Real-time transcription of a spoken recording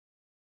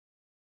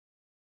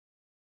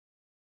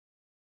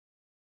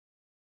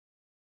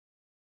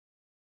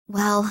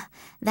Well,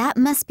 that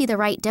must be the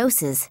right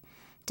doses,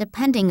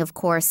 depending, of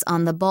course,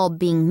 on the bulb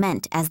being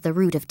meant as the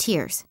root of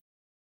tears.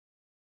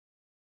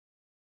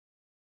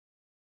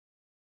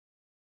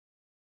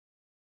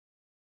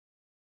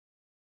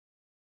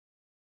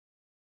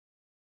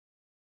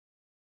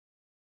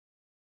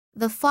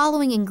 The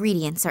following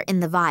ingredients are in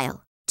the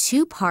vial.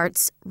 2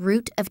 parts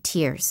root of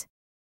tears.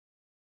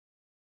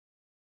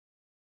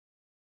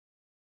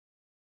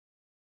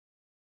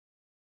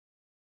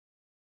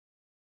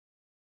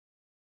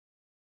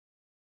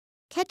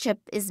 Ketchup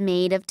is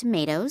made of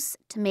tomatoes.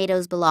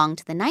 Tomatoes belong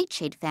to the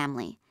nightshade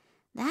family.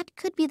 That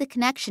could be the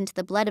connection to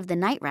the blood of the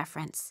night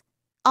reference.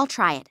 I'll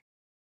try it.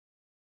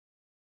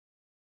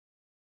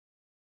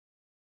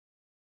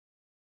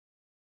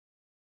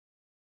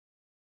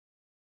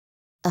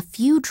 A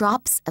few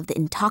drops of the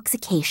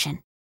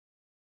intoxication.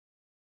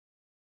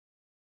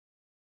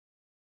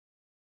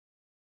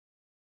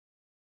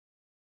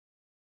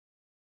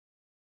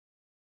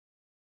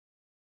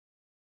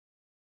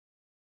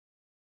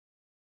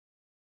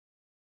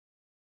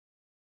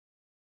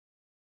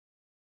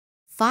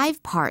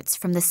 Five parts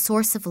from the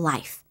source of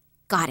life.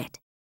 Got it.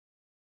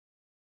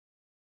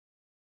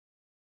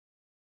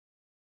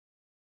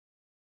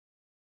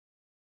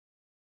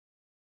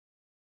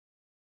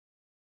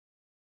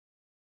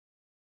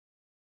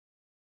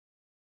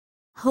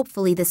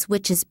 Hopefully this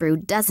witch's brew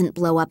doesn't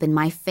blow up in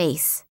my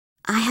face.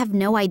 I have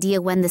no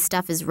idea when the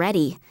stuff is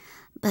ready,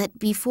 but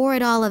before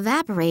it all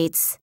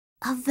evaporates...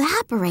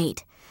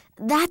 Evaporate!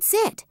 That's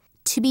it!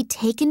 To be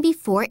taken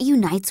before it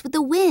unites with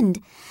the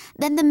wind.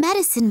 Then the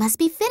medicine must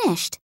be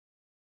finished.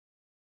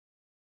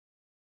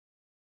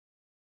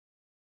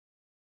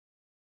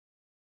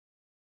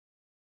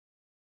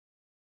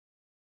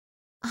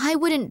 I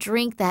wouldn't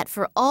drink that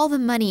for all the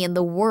money in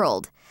the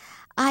world.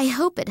 I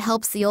hope it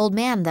helps the old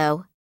man,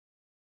 though.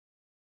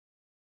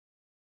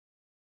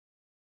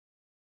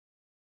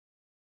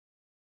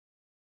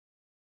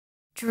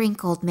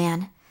 Drink, old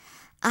man.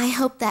 I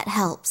hope that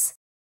helps.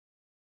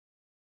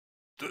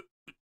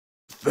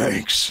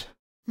 Thanks.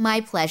 My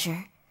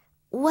pleasure.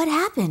 What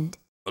happened?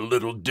 A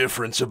little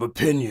difference of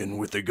opinion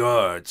with the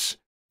guards.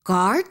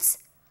 Guards?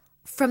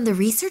 From the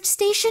research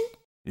station?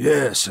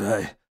 Yes,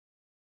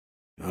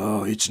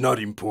 Oh, it's not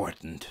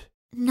important.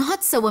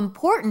 Not so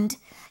important.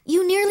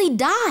 You nearly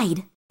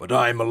died. But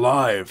I'm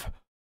alive.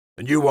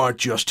 And you aren't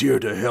just here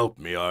to help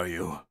me, are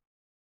you?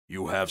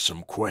 You have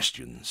some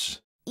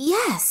questions.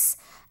 Yes.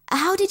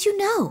 How did you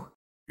know?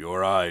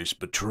 Your eyes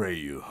betray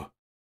you.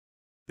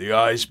 The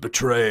eyes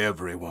betray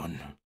everyone.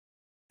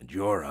 And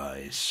your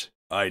eyes,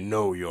 I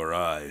know your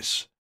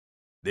eyes.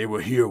 They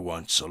were here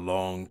once a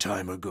long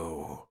time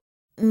ago.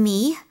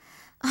 Me?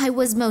 I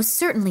was most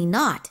certainly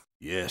not.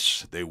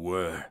 Yes, they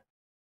were.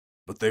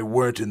 But they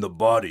weren't in the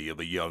body of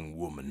a young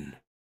woman.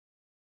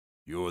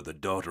 You're the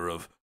daughter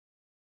of...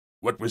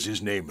 What was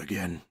his name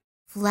again?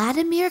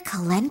 Vladimir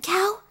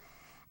Kalenkow?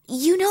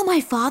 You know my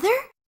father?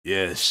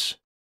 Yes,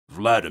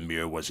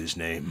 Vladimir was his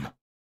name.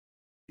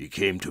 He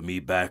came to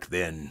me back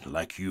then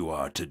like you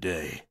are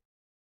today,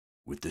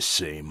 with the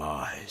same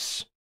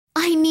eyes.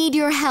 I need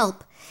your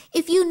help.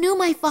 If you knew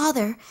my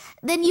father,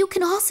 then you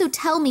can also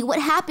tell me what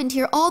happened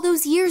here all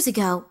those years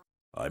ago.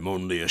 I'm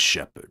only a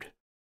shepherd.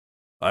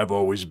 I've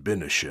always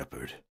been a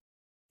shepherd,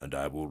 and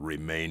I will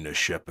remain a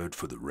shepherd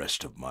for the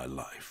rest of my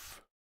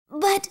life.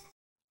 But...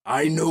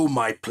 I know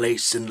my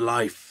place in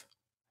life,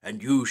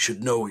 and you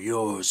should know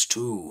yours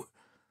too.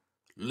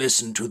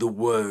 Listen to the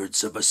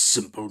words of a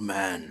simple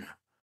man.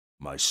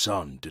 My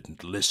son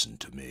didn't listen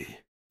to me.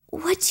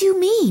 What do you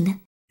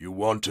mean? You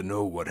want to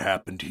know what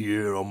happened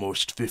here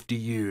almost 50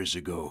 years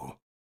ago,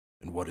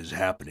 and what is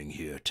happening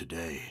here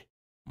today.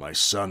 My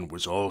son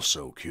was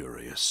also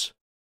curious.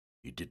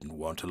 He didn't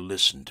want to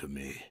listen to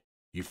me.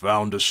 He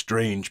found a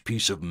strange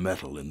piece of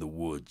metal in the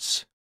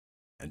woods,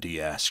 and he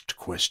asked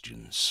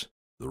questions.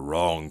 The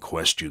wrong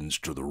questions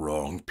to the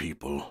wrong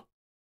people.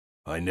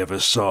 I never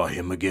saw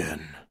him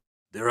again.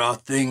 There are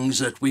things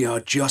that we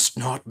are just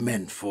not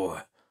meant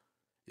for.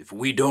 If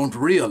we don't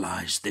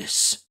realize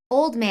this...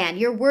 Old man,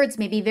 your words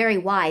may be very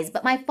wise,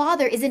 but my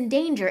father is in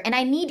danger and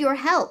I need your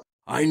help.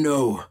 I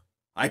know.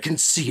 I can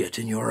see it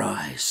in your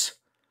eyes.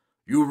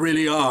 You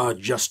really are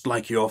just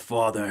like your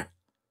father.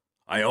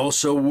 I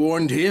also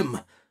warned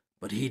him,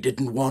 but he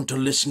didn't want to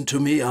listen to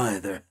me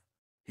either.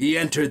 He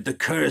entered the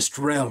cursed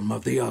realm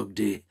of the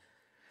Ugdi,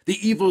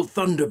 the evil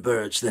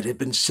thunderbirds that have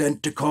been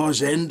sent to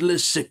cause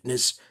endless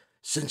sickness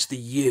since the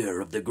year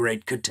of the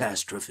great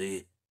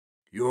catastrophe.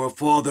 Your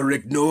father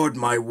ignored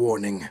my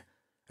warning,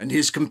 and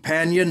his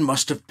companion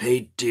must have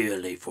paid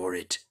dearly for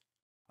it.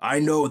 I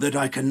know that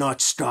I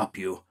cannot stop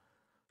you,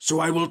 so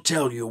I will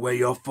tell you where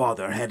your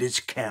father had his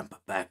camp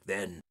back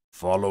then.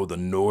 Follow the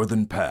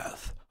northern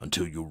path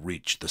until you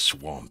reach the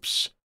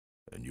swamps,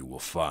 and you will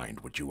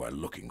find what you are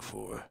looking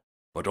for.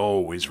 But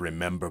always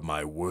remember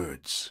my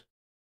words.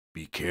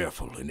 Be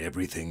careful in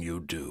everything you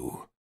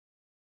do.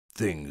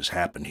 Things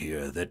happen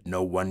here that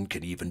no one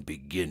can even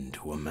begin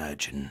to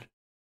imagine.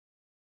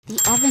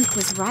 The Evank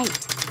was right.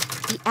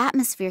 The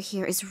atmosphere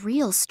here is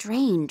real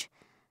strange.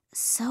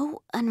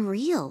 So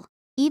unreal.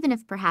 Even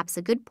if perhaps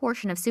a good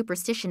portion of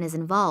superstition is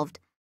involved,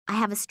 I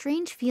have a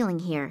strange feeling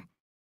here.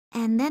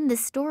 And then the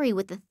story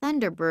with the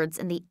thunderbirds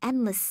and the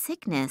endless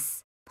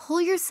sickness. Pull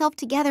yourself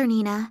together,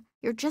 Nina.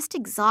 You're just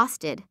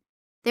exhausted.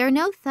 There are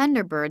no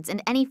thunderbirds,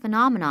 and any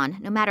phenomenon,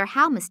 no matter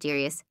how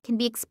mysterious, can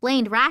be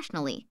explained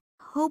rationally.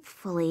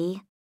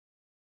 Hopefully.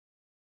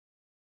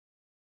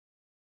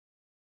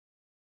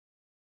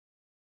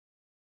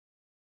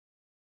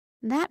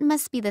 That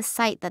must be the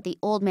site that the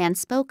old man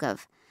spoke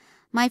of.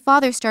 My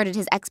father started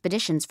his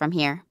expeditions from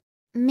here.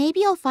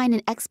 Maybe I'll find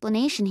an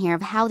explanation here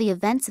of how the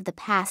events of the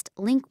past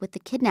link with the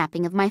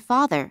kidnapping of my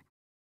father.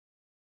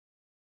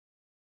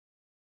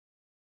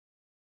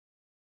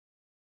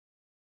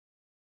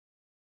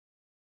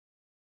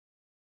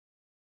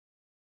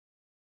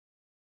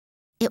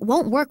 It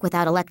won't work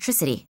without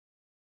electricity.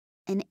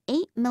 An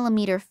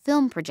 8mm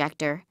film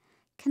projector.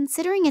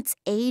 Considering its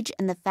age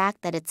and the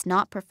fact that it's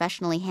not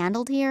professionally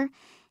handled here,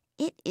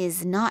 it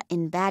is not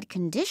in bad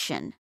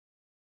condition.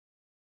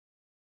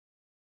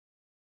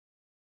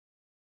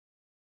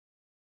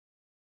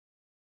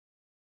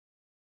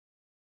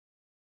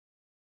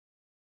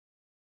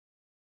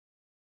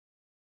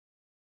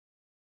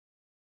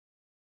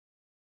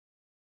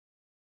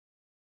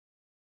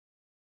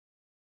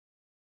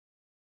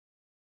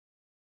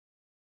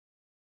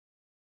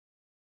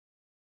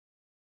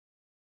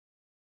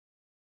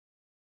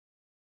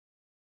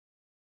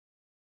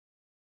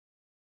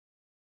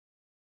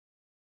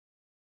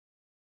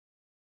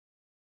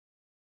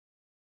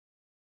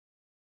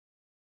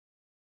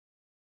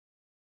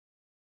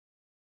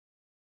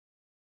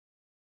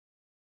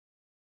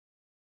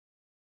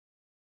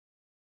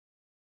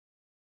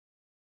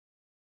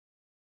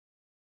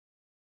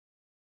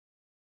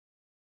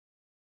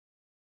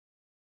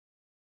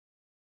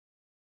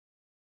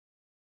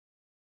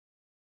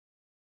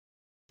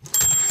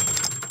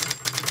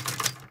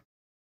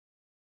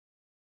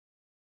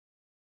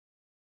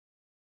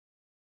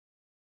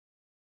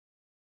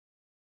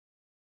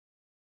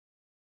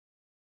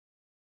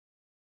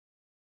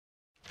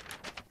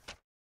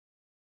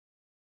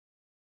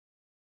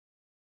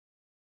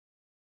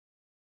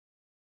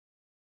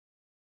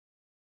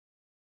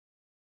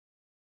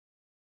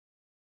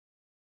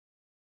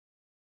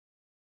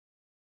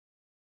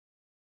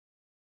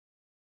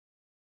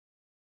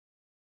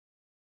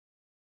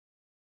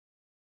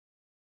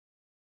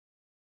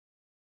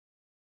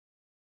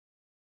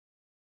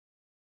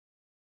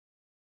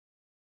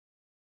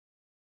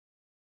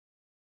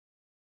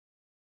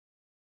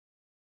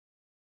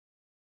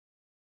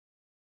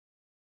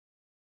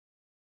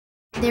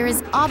 There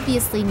is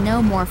obviously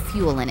no more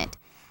fuel in it.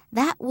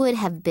 That would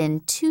have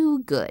been too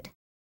good.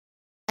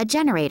 A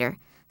generator,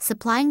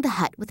 supplying the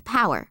hut with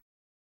power.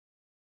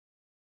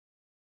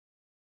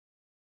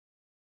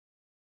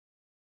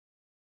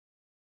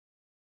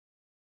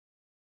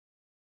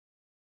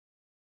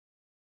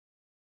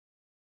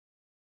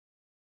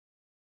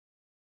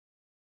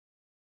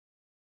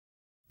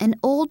 An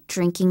old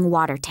drinking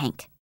water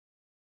tank.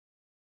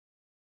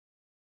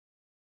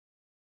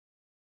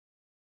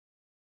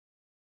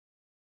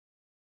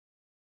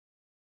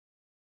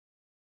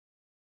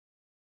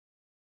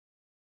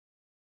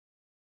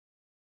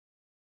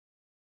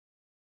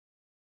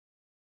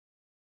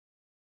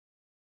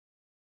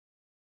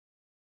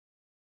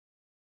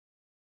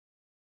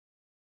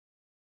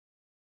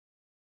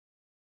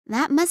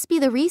 That must be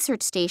the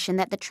research station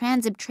that the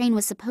transit train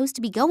was supposed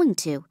to be going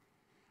to.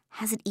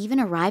 Has it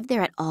even arrived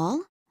there at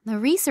all? The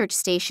research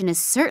station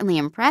is certainly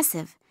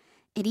impressive.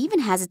 It even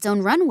has its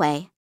own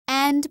runway.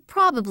 And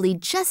probably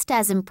just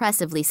as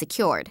impressively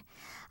secured.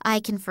 I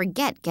can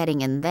forget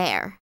getting in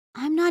there.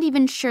 I'm not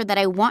even sure that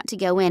I want to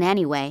go in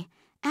anyway.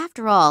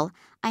 After all,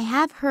 I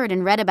have heard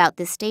and read about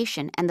this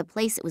station and the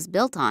place it was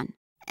built on.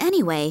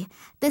 Anyway,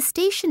 the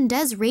station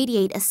does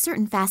radiate a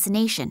certain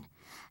fascination.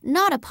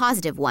 Not a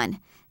positive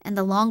one, and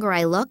the longer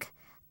I look,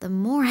 the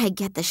more I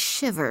get the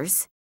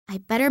shivers. I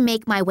better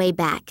make my way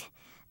back.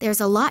 There's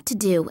a lot to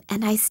do,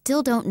 and I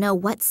still don't know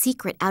what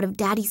secret out of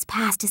Daddy's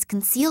past is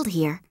concealed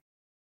here.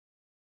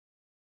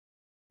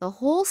 The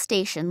whole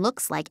station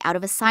looks like out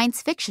of a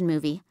science fiction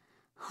movie.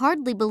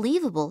 Hardly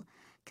believable,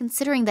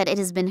 considering that it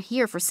has been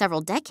here for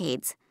several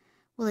decades.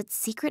 Will its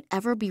secret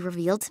ever be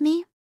revealed to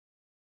me?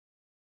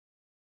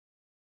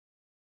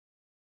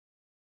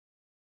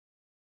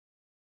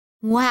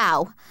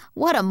 Wow,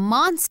 what a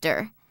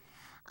monster!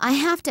 I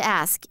have to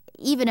ask,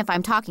 even if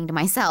I'm talking to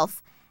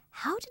myself,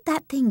 how did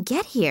that thing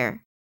get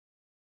here?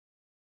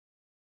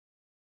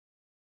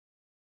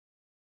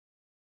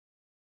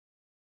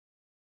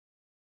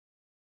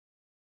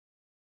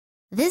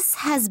 This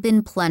has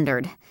been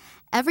plundered.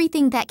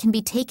 Everything that can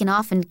be taken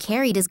off and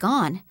carried is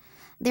gone.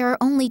 There are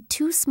only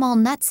 2 small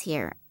nuts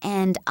here,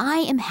 and I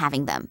am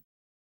having them.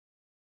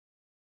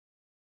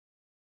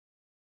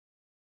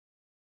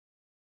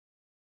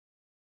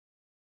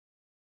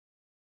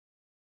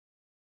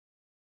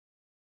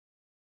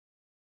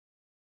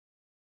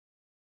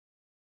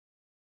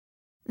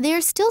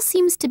 There still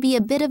seems to be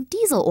a bit of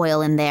diesel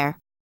oil in there.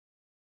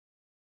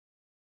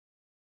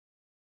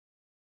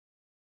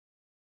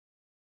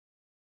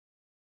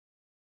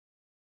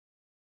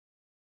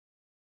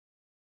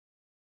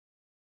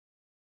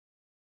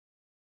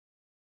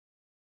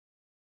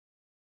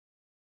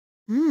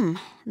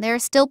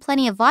 There's still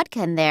plenty of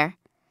vodka in there.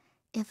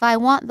 If I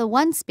want the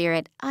one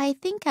spirit, I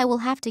think I will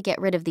have to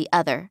get rid of the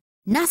other.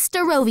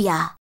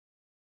 Nastarovia!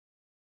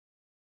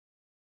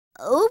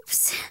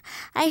 Oops,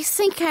 I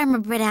think I'm a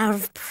bit out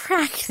of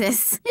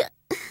practice.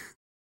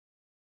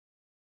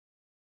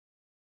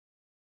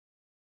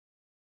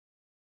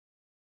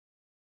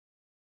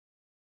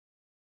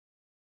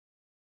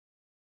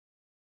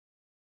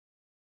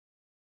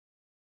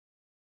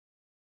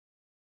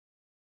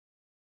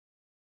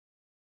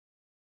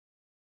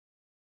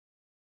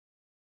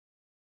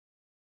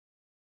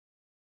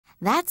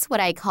 That's what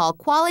I call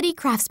quality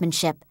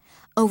craftsmanship.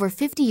 Over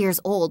 50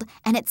 years old,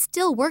 and it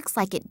still works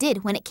like it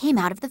did when it came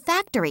out of the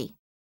factory.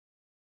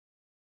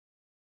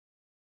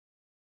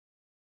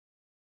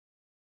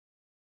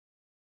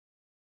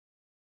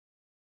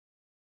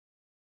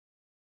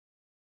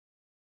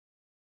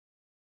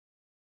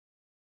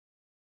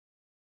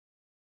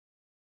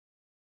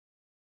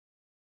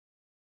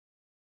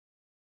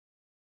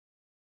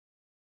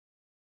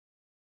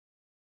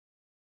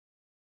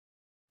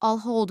 I'll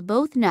hold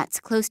both nuts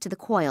close to the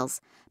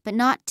coils, but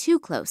not too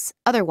close,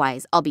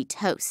 otherwise I'll be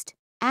toast.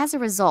 As a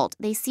result,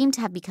 they seem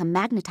to have become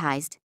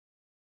magnetized.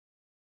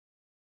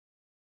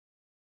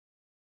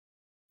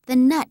 The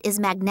nut is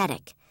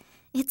magnetic.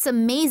 It's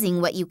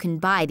amazing what you can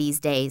buy these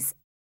days.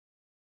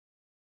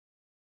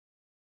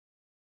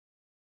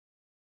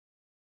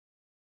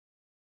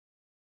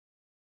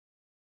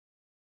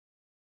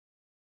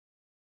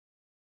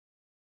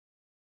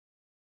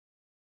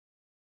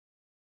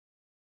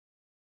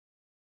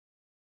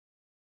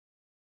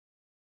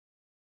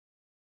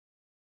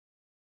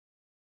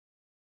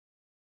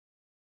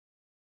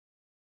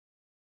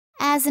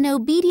 As an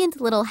obedient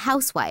little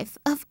housewife,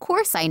 of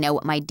course I know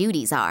what my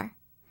duties are.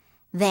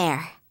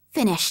 There,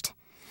 finished.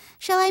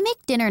 Shall I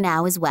make dinner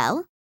now as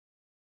well?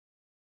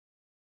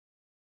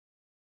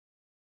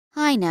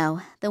 I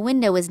know, the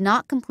window is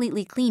not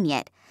completely clean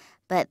yet,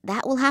 but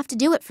that will have to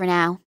do it for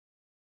now.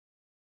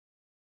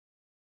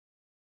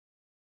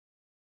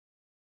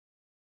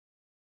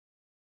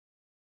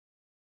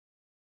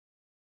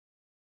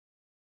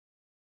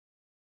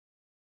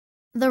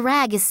 The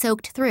rag is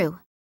soaked through.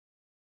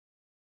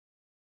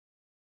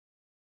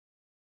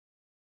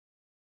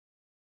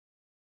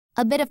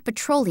 A bit of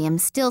petroleum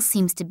still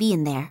seems to be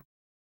in there.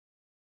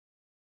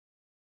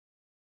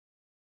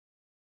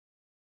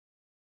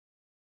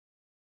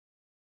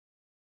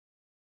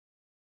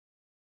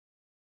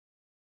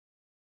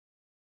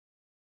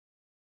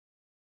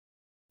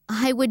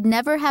 I would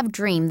never have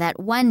dreamed that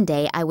one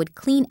day I would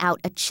clean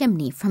out a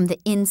chimney from the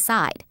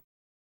inside.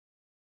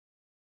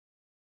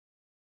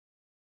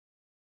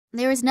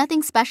 There is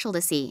nothing special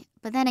to see,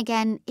 but then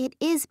again, it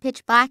is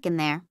pitch black in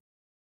there.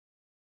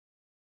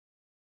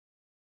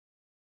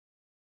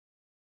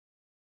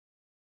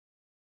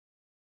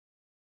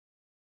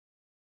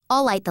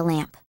 I'll light the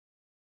lamp.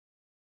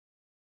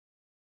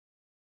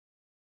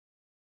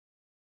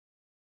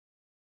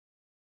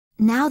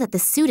 Now that the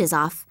suit is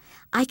off,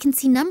 I can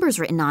see numbers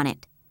written on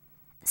it.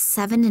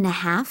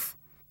 7.5,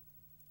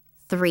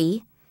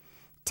 3,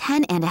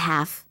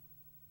 10.5,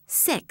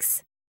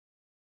 6.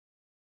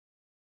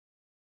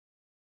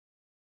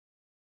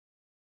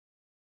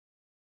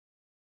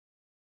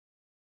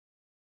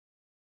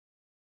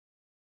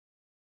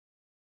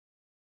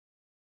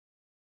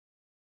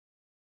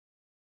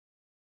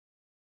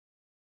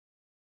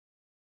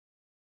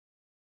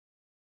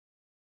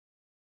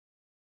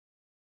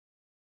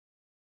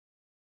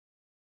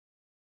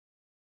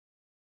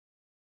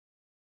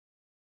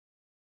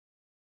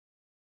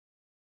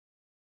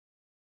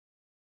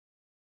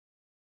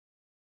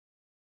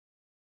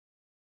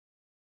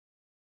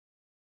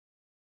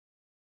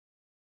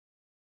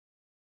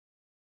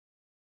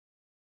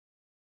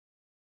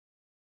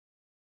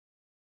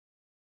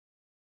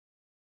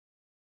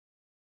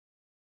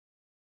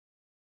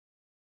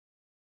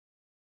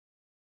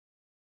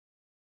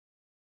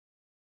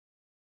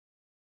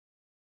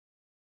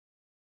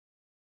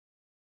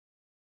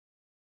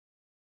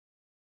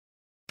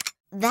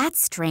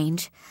 That's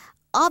strange.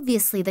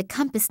 Obviously, the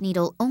compass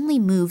needle only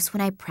moves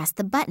when I press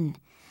the button.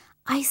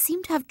 I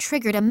seem to have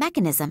triggered a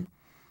mechanism,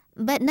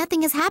 but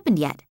nothing has happened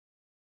yet.